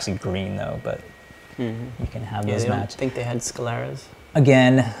they were actually green though, but you can have Yeah, those they don't match. think they had scleras.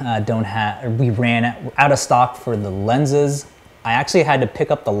 Again, we ran out of stock for the lenses. I actually had to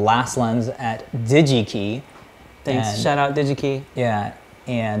pick up the last lens at DigiKey. Thanks. And- Shout out DigiKey. Yeah,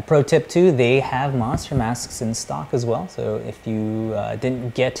 and pro tip too, they have monster masks in stock as well. So if you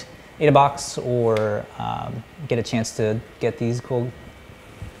didn't get AdaBox or get a chance to get these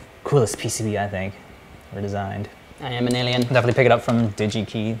coolest PCB, I think, were designed. I am an alien. Definitely pick it up from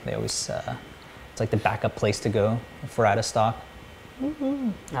DigiKey. They always, it's like the backup place to go if we're out of stock.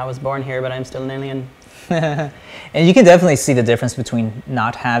 I was born here, but I'm still an alien. And you can definitely see the difference between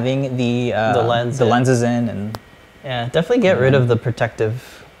not having the lenses in and... Yeah, definitely get rid of the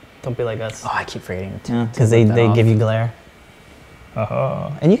protective. Don't be like us. Oh, I keep forgetting to Because take they that off. give you glare.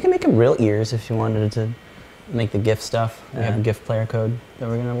 And you can make them real ears if you wanted to make the GIF stuff. We have a GIF player code that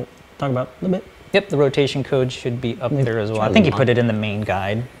we're going to talk about a little bit. Yep, the rotation code should be up there as well. I think he put it in the main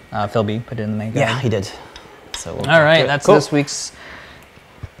guide. Philby put it in the main guide. Yeah, he did. So we'll All right, get to it. that's Cool. this week's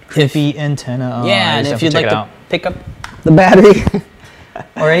creepy antenna. Yeah, and if you'd like check it to out. pick up the battery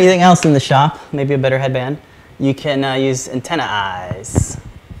or anything else in the shop, maybe a better headband, you can use antenna eyes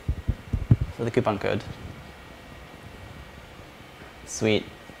for the coupon code. Sweet.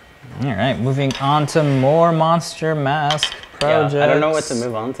 All right, moving on to more monster mask projects. Yeah, I don't know what to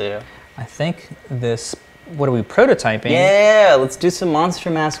move on to. I think this, what are we prototyping? Yeah, let's do some monster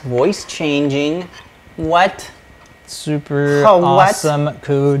mask voice changing. What? super Oh, what? awesome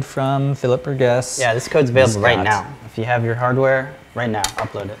code from Philip Burgess. Yeah, this code's available Scott. right now. If you have your hardware, right now,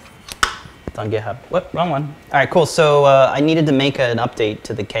 upload it. It's on GitHub. Whoop, wrong one. All right, cool. So I needed to make an update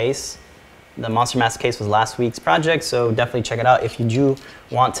to the case. The Monster Mask case was last week's project, so definitely check it out. If you do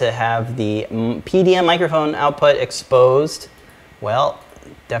want to have the PDM microphone output exposed, well,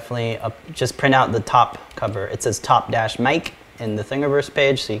 definitely just print out the top cover. It says top-mic in the Thingiverse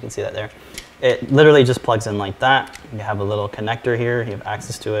page, so you can see that there. It literally just plugs in like that. You have a little connector here. You have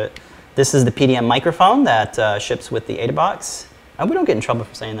access to it. This is the PDM microphone that ships with the AdaBox. I hope we don't get in trouble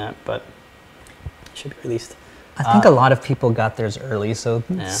for saying that, but it should be released. I think a lot of people got theirs early, so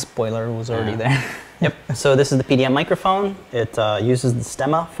Yeah. spoiler was already there. Yep. So this is the PDM microphone. It uses the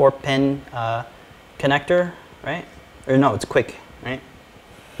Stemma 4-pin connector, right? Or no, it's quick, right?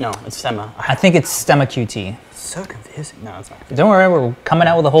 No, it's Stemma. I think it's Stemma QT. So confusing. No, it's not. Don't worry, we're coming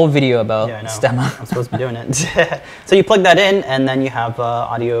out with a whole video about Yeah, I know. Stemma. I'm supposed to be doing it. So you plug that in, and then you have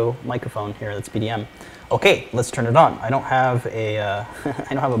audio microphone here. That's PDM. Okay, let's turn it on. I don't have a I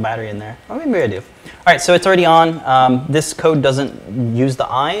don't have a battery in there. Oh, maybe I do. All right, so it's already on. This code doesn't use the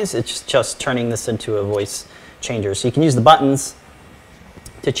eyes. It's just turning this into a voice changer. So you can use the buttons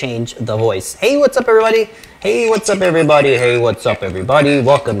to change the voice. Hey, what's up, everybody? Hey, what's up, everybody? Hey, what's up, everybody?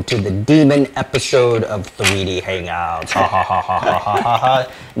 Welcome to the demon episode of 3D Hangouts. Ha ha ha ha ha ha ha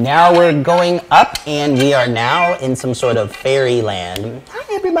ha. Now we're going up, and we are now in some sort of fairyland.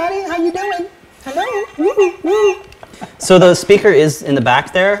 Hi, everybody. How you doing? Hello. Woo, woo. So the speaker is in the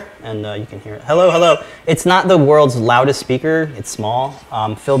back there, and you can hear it. Hello, hello. It's not the world's loudest speaker. It's small.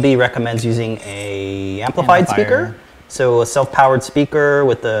 Phil B recommends using a amplified speaker. So a self-powered speaker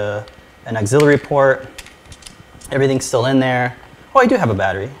with an auxiliary port. Everything's still in there. Oh, I do have a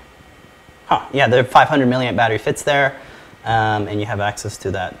battery. Huh, yeah, the 500 milliamp battery fits there. And you have access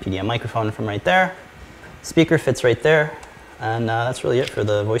to that PDM microphone from right there. Speaker fits right there. And that's really it for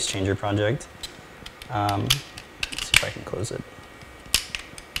the voice changer project. Let's see if I can close it.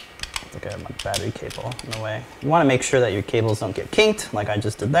 I think I have my battery cable in the way. You want to make sure that your cables don't get kinked like I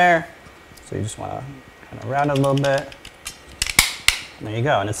just did there. So you just want to kind of route it a little bit. And there you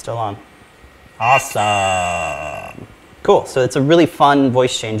go, and it's still on. Awesome. Cool, so it's a really fun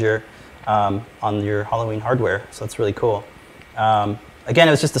voice changer on your HalloWing hardware, so it's really cool. Again,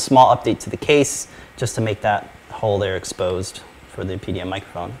 it was just a small update to the case, just to make that hole there exposed for the PDM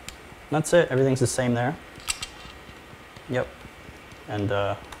microphone. And that's it, everything's the same there. Yep, and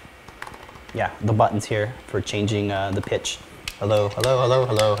yeah, the buttons here for changing the pitch. Hello, hello, hello,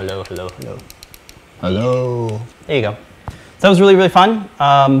 hello, hello, hello, hello. Hello. There you go. So that was really, really fun.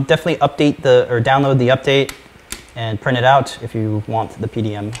 Definitely download the update and print it out if you want the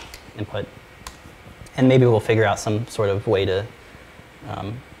PDM input. And maybe we'll figure out some sort of way to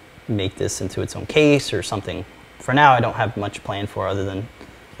make this into its own case or something. For now, I don't have much planned for other than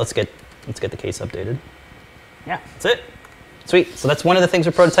let's get the case updated. Yeah, that's it. Sweet. So that's one of the things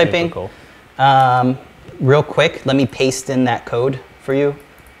we're prototyping. Cool. Real quick, let me paste in that code for you,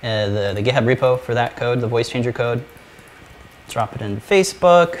 the GitHub repo for that code, the voice changer code. Drop it into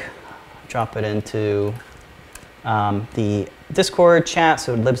Facebook, drop it into the Discord chat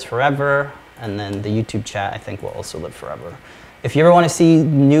so it lives forever, and then the YouTube chat I think will also live forever. If you ever want to see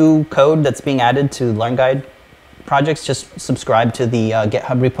new code that's being added to Learn Guide projects, just subscribe to the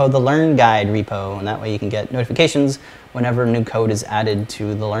GitHub repo, the Learn Guide repo, and that way you can get notifications whenever new code is added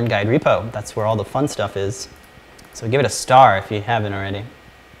to the Learn Guide repo. That's where all the fun stuff is. So give it a star if you haven't already.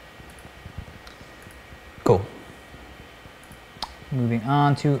 Cool. Moving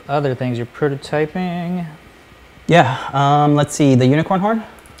on to other things you're prototyping. Yeah, let's see, the unicorn horn?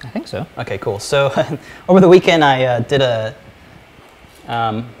 I think so. Okay, cool. So over the weekend I did an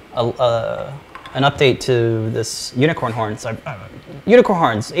update to this unicorn horn. So unicorn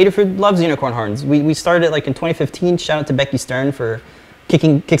horns, Adafruit loves unicorn horns. We started it like in 2015. Shout out to Becky Stern for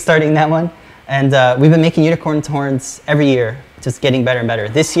kickstarting that one. And we've been making unicorn horns every year, just getting better and better.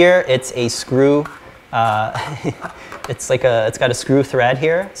 This year it's a screw. It's got a screw thread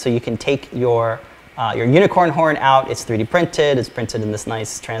here, so you can take your unicorn horn out. It's 3D printed. It's printed in this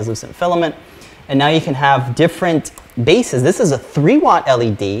nice translucent filament, and now you can have different bases. This is a 3-watt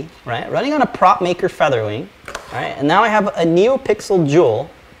LED, right, running on a prop maker Featherwing, right? And now I have a NeoPixel jewel,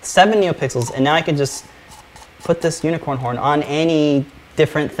 7 NeoPixels, and now I can just put this unicorn horn on any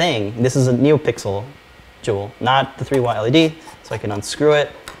different thing. This is a NeoPixel jewel, not the 3-watt LED, so I can unscrew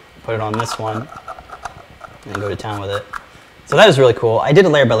it, put it on this one, and go to town with it. So that is really cool. I did a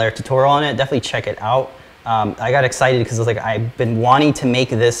layer by layer tutorial on it. Definitely check it out. I got excited because I was like, I've been wanting to make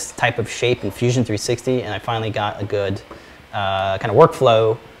this type of shape in Fusion 360, and I finally got a good kind of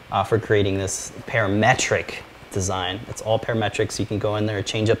workflow for creating this parametric design. It's all parametric, so you can go in there,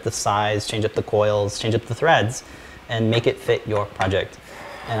 change up the size, change up the coils, change up the threads, and make it fit your project.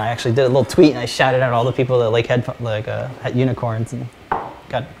 And I actually did a little tweet, and I shouted out all the people that like had unicorns, and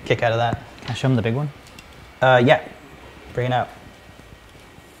got a kick out of that. Can I show them the big one? Yeah, bring it out.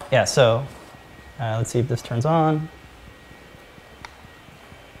 Yeah, so let's see if this turns on.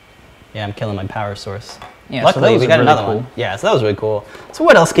 Yeah, I'm killing my power source. Yeah, luckily, so we got really another cool. one. Yeah, so that was really cool. So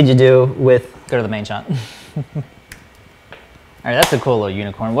what else could you do with... Go to the main shot. All right, that's a cool little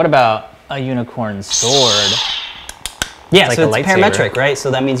unicorn. What about a unicorn sword? Yeah, like so a it's lightsaber. parametric, right?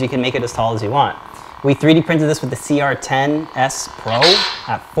 So that means you can make it as tall as you want. We 3D printed this with the CR10S Pro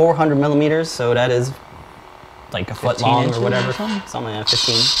at 400 millimeters, so that is like a foot 15 long inches or whatever. or something? Something like that,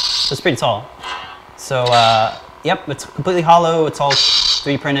 15. So it's pretty tall. So, yep, it's completely hollow. It's all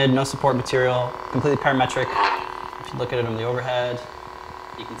 3D printed, no support material, completely parametric. If you look at it on the overhead,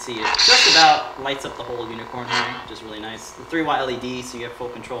 you can see it just about lights up the whole unicorn here, which is really nice. The 3-watt LED, so you have full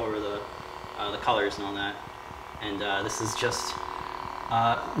control over the colors and all that. And this is just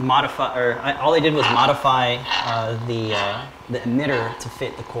all I did was modify the emitter to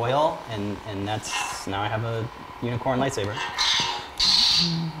fit the coil, and that's, now I have a unicorn lightsaber.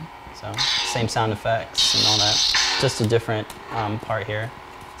 So same sound effects and all that, just a different part here.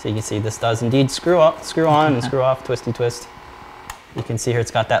 So you can see this does indeed screw on and screw off, twisty twist. You can see here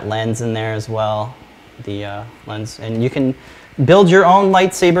it's got that lens in there as well, the lens, and you can build your own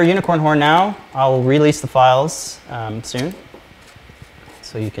lightsaber unicorn horn now. I'll release the files soon.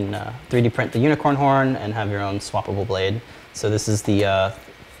 So you can 3D print the unicorn horn and have your own swappable blade. So this is the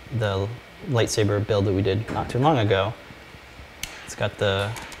lightsaber build that we did not too long ago. It's got the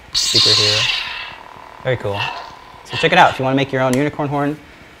speaker here. Very cool. So check it out if you want to make your own unicorn horn.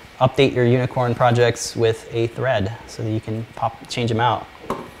 Update your unicorn projects with a thread so that you can change them out.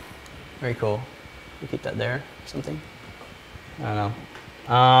 Very cool. You keep that there or something. I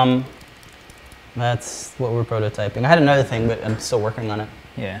don't know. That's what we're prototyping. I had another thing, but I'm still working on it.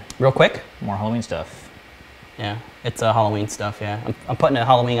 Yeah. Real quick. More Halloween stuff. Yeah, it's Halloween stuff, yeah. I'm putting a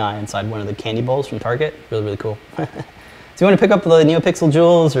Halloween eye inside one of the candy bowls from Target. Really, really cool. So you want to pick up the NeoPixel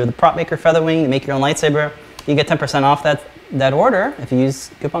jewels or the Prop Maker Featherwing to make your own lightsaber, you get 10% off that order if you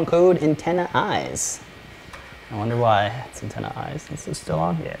use coupon code Antenna Eyes. I wonder why it's Antenna Eyes. Is it still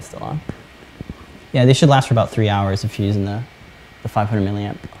on? Yeah, it's still on. Yeah, they should last for about 3 hours if you're using the 500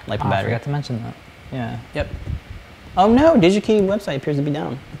 milliamp LiPo battery. I forgot to mention that. Yeah. Yep. Oh no, DigiKey website appears to be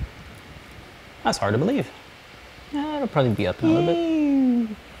down. That's hard to believe. Yeah, it'll probably be up in a little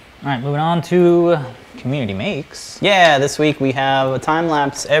bit. All right, moving on to Community Makes. Yeah, this week we have a time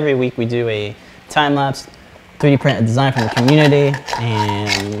lapse. Every week we do a time lapse, 3D print a design from the community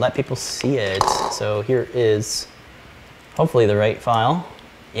and let people see it. So here is hopefully the right file.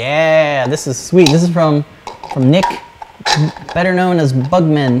 Yeah, this is sweet. This is from Nick, better known as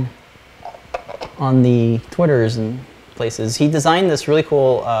Bugman on the Twitters and places. He designed this really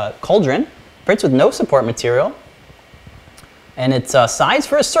cool Cauldron, prints with no support material. And it's size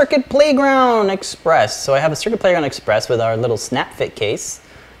for a Circuit Playground Express. So I have a Circuit Playground Express with our little snap fit case.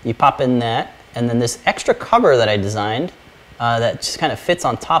 You pop in that, and then this extra cover that I designed that just kind of fits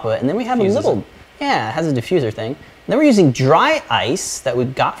on top of it. And then we have a little, yeah, it has a diffuser thing. And then we're using dry ice that we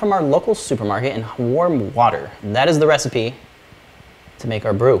got from our local supermarket and warm water. And that is the recipe to make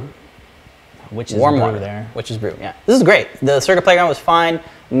our brew. Which is warm brew water there. Which is brew, yeah. This is great. The Circuit Playground was fine.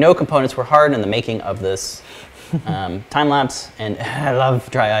 No components were hard in the making of this time lapse, and I love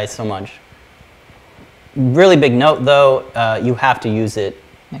dry ice so much. Really big note though, you have to use it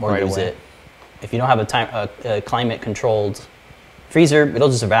or right use away. it. If you don't have a climate controlled freezer, it'll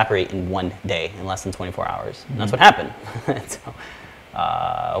just evaporate in 1 day, in less than 24 hours. And that's what happened. So,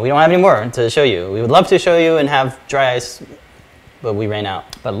 we don't have any more to show you. We would love to show you and have dry ice, but we ran out.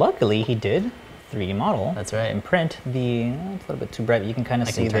 But luckily he did 3D model. That's right. And print the, it's a little bit too bright, but you can kind of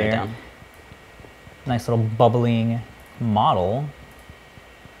I see can turn it there. down. Nice little bubbling model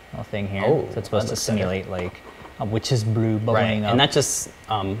little thing here. Oh, so it's supposed to looks simulate like a witch's brew bubbling up. And that just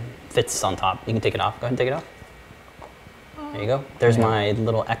fits on top. You can take it off. Go ahead and take it off. There you go. There's my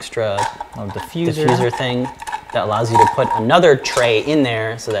little extra little diffuser. diffuser thing that allows you to put another tray in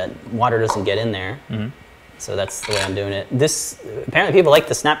there so that water doesn't get in there. So that's the way I'm doing it. This, apparently people like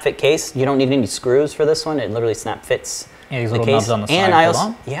the snap fit case. You don't need any screws for this one. It literally snap fits. Yeah, these the little case. knobs on the side. And I hold also,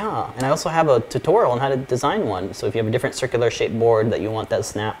 on. yeah, and I also have a tutorial on how to design one. So if you have a different circular shaped board that you want that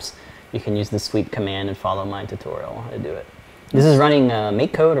snaps, you can use the sweep command and follow my tutorial on how to do it. This is running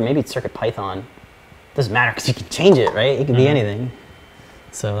MakeCode or maybe it's CircuitPython. Doesn't matter because you can change it, right? It can be anything.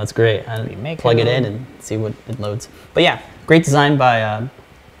 So that's great. I plug it in and see what it loads. But yeah, great design by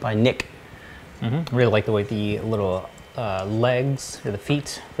Nick Really like the way the little legs or the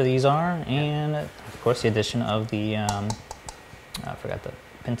feet for these are, and of course the addition of the I forgot the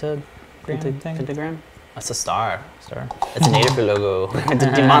pentagram thing. Pentagram? That's a star. Star. It's an Adafruit logo. It's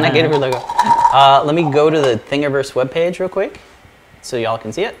a demonic Adafruit logo. Let me go to the Thingiverse webpage real quick so y'all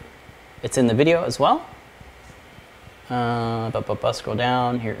can see it. It's in the video as well. Scroll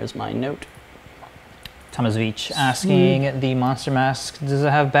down. Here is my note. Tomazvich asking, the Monster Mask, does it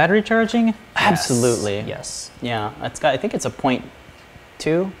have battery charging? Absolutely. Yes. Yeah, it's got. I think it's a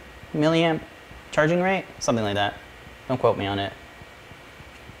 0.2 milliamp charging rate, something like that. Don't quote me on it.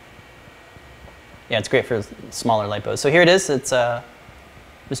 Yeah, it's great for smaller lipos. So here it is. It's Mr.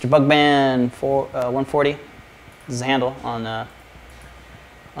 Bugman 140. This is a handle on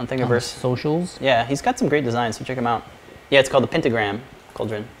Thingiverse. Socials. Yeah, he's got some great designs. So check him out. Yeah, it's called the Pentagram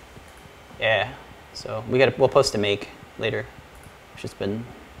Cauldron. Yeah. So we'll post a make later. We've just been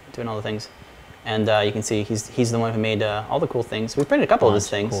doing all the things, and you can see he's the one who made all the cool things. We printed a couple of his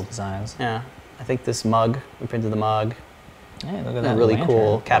things. Cool designs. Yeah, I think this mug. We printed the mug. Hey, look at that Really lantern.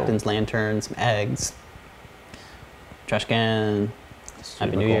 cool captain's lantern, some eggs, trash can.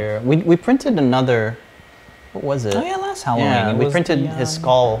 Happy New Year. We printed another. What was it? Oh yeah, last Halloween. Yeah, It we was printed the, his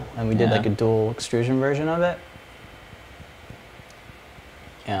skull, and we did yeah. like a dual extrusion version of it.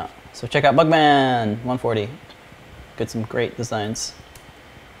 Yeah. So check out Bugman 140. Get some great designs.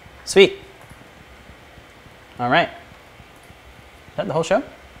 Sweet. All right. Is that the whole show?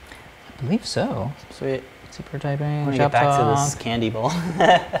 I believe so. Sweet. Super typing. I want to get back to this candy bowl.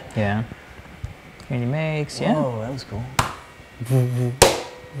 Yeah. Candy makes. Yeah. Whoa, that was cool.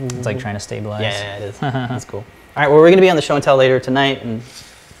 It's like trying to stabilize. Yeah, it is. That's cool. All right, well, we're going to be on the show and tell later tonight and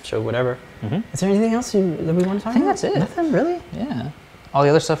show whatever. Is there anything else that we want to talk about? I think that's it. Nothing, really? Yeah. All the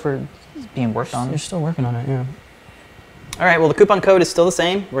other stuff are being worked on. You're still working on it, yeah. All right, well, the coupon code is still the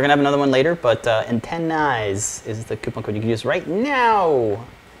same. We're going to have another one later, but Antennize is the coupon code you can use right now.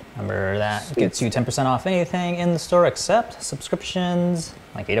 Remember that gets you 10% off anything in the store except subscriptions,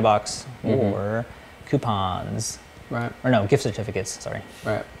 like AdaBox, or coupons. Right. Or no, gift certificates, sorry.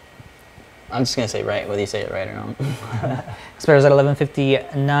 Right. I'm just going to say right, whether you say it right or wrong. Expires at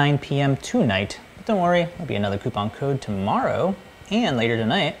 11:59 p.m. tonight. But don't worry, there'll be another coupon code tomorrow and later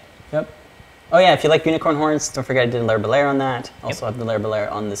tonight. Yep. Oh yeah, if you like unicorn horns, don't forget I did a Lair Belair on that. Also have the Lair Belair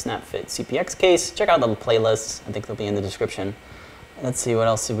on the SnapFit CPX case. Check out the playlists. I think they'll be in the description. Let's see, what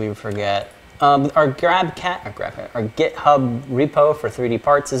else did we forget? Our GitHub repo for 3D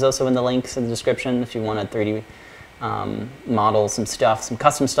parts is also in the links in the description. If you want a 3D model, some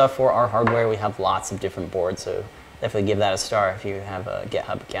custom stuff for our hardware, we have lots of different boards, so definitely give that a star if you have a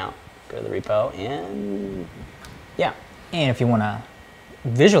GitHub account. Go to the repo and yeah. And if you want to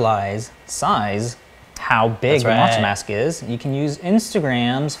visualize size, how big the Monster Mask is, you can use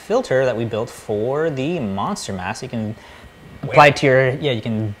Instagram's filter that we built for the Monster Mask. You can apply it to your, you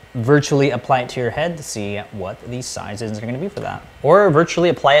can virtually apply it to your head to see what these sizes are going to be for that. Or virtually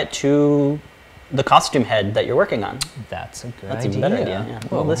apply it to the costume head that you're working on. That's a good idea. That's even better idea. Yeah.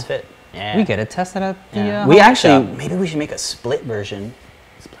 Will this fit? Yeah. We get to test that at the we actually, shop. maybe we should make a split version.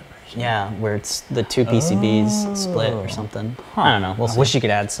 Yeah, where it's the two PCBs split or something. I don't know. We'll I see. wish you could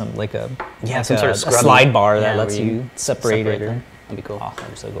add some like a some sort of scrubby. slide bar that Yeah, lets where you separate it. That'd be cool. Oh,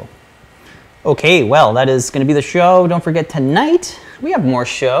 that'd be so cool. Okay, well, that is going to be the show. Don't forget tonight we have more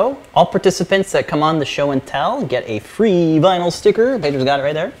show. All participants that come on the show and tell get a free vinyl sticker. Pedro's got it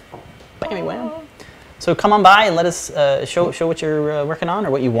right there. Bam, bam. So come on by and let us show what you're working on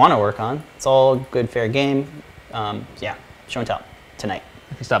or what you want to work on. It's all good, fair game. Yeah, show and tell tonight.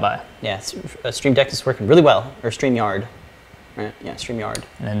 If you stop by. Yeah, Stream Deck is working really well, or StreamYard. Right? Yeah, StreamYard.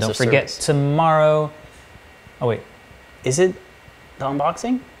 And then don't forget tomorrow. Oh wait, is it the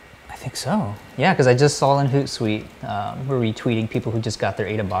unboxing? I think so. Yeah, because I just saw in Hootsuite, we're retweeting people who just got their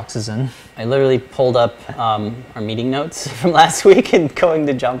ADA boxes in. I literally pulled up our meeting notes from last week and going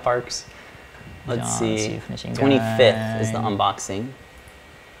to John Park's. Let's see, 25th is the unboxing,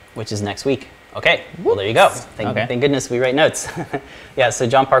 which is next week. Okay, well there you go. Thank goodness we write notes. Yeah, so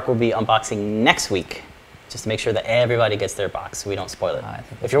John Park will be unboxing next week, just to make sure that everybody gets their box so we don't spoil it.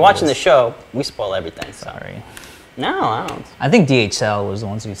 If you're watching the show, we spoil everything. So. Sorry. No, I don't. I think DHL was the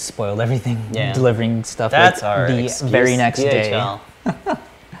ones who spoiled everything, delivering stuff That's like our the excuse, very next day. Yeah.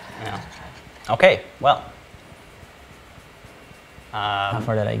 Okay, well. How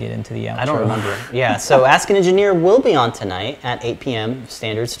far did I get into the outro? I don't remember. Yeah, so Ask an Engineer will be on tonight at 8 p.m.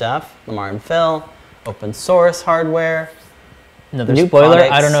 Standard stuff. Lamar and Phil, open source hardware. Another new spoiler.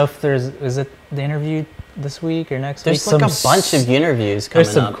 products. I don't know if is it the interview this week or next There's week. like a bunch of interviews coming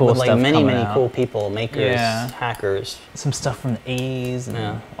some up cool with like stuff many coming out. cool people, makers, Yeah. hackers. Some stuff from the A's. And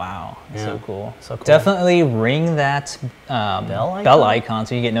Yeah. Wow, Yeah. so cool. So cool. Definitely ring that bell icon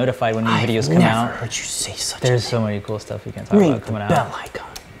so you get notified when new videos come out. I've never heard you say such There's a so thing. many cool stuff you can talk Ring about the coming out. bell icon.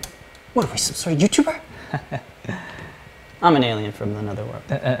 What are we, some sort of YouTuber? I'm an alien from another world.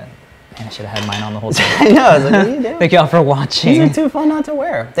 Man, I should have had mine on the whole time. I know, I was like, what are you doing? Thank you all for These watching. are too fun not to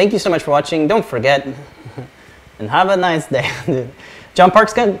wear. Thank you so much for watching. Don't forget, and have a nice day. John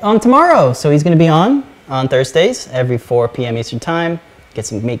Park's on tomorrow, so he's going to be on Thursdays every 4 p.m. Eastern Time. Get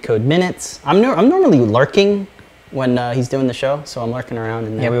some Make Code minutes. I'm normally lurking when he's doing the show, so I'm lurking around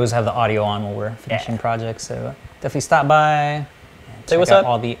in there. Yeah, we always have the audio on while we're finishing projects, so definitely stop by. Say what's check out up.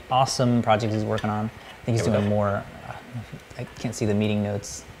 all the awesome projects he's working on. I think he's Here we doing go. more. I can't see the meeting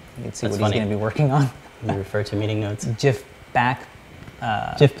notes. You can see That's what funny. he's going to be working on. You refer to meeting notes. GIF back.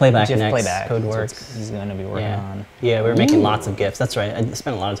 GIF playback GIF next. playback. Code That's what works. He's going to be working on. Yeah, we were making lots of GIFs. That's right. I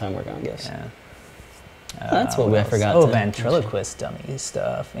spent a lot of time working on GIFs. Yeah. That's what I else? forgot Oh, to ventriloquist dummy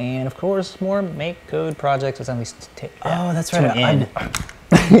stuff, and of course more Make Code projects. Let's at least take that. Oh, that's to right. an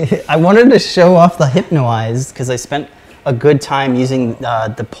end. I wanted to show off the Hypnoize because I spent a good time using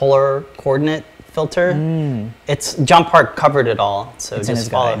the polar coordinate filter. It's John Park covered it all, so It's in just his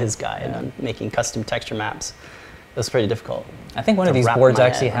follow guide. his guide on making custom texture maps. It was pretty difficult. I think one of to these wrap boards my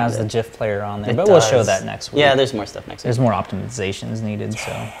actually head around has the it. GIF player on there, It but we'll show does. that next week. Yeah, there's more stuff next week. There's more optimizations needed,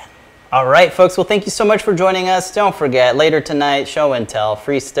 so. All right, folks. Well, thank you so much for joining us. Don't forget, later tonight, show and tell,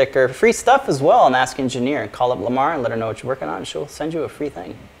 free sticker, free stuff as well on Ask Engineer. Call up Lamar and let her know what you're working on, and she'll send you a free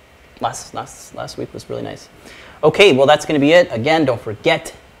thing. Last week was really nice. Okay, well, that's going to be it. Again, don't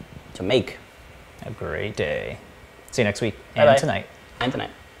forget to make A great day. See you next week Bye-bye. and tonight. and tonight.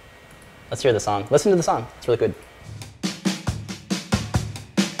 Let's hear the song. Listen to the song. It's really good.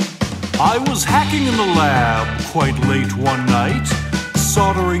 I was hacking in the lab quite late one night,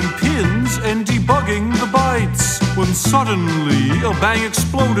 soldering pins and debugging the bytes, when suddenly a bang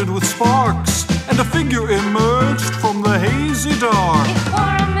exploded with sparks, and a figure emerged from the hazy dark. It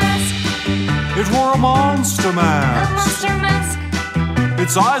wore a mask, It wore a monster a mask. monster mask.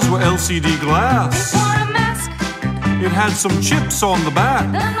 Its eyes were LCD It glass. wore a mask, It had some chips on the back,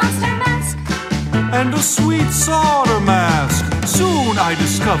 the monster mask. and a sweet solder mask. Soon I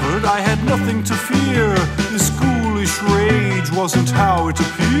discovered I had nothing to fear. This ghoulish rage wasn't how it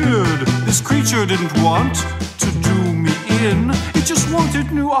appeared. This creature didn't want to do me in. It just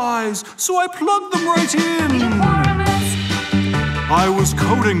wanted new eyes, so I plugged them right It in. wore a mask, I was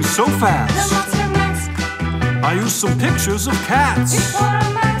coding so the fast. monster mask. I used some pictures of It cats, wore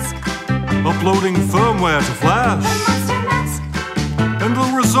a mask, uploading firmware to the Flash, monster mask. and the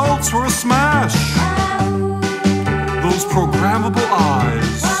results were a smash. Those programmable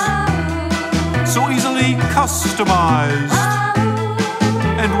eyes, so easily customized.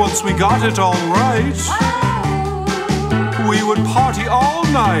 And once we got it all right, we would party all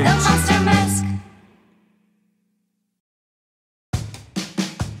The night. monster mask.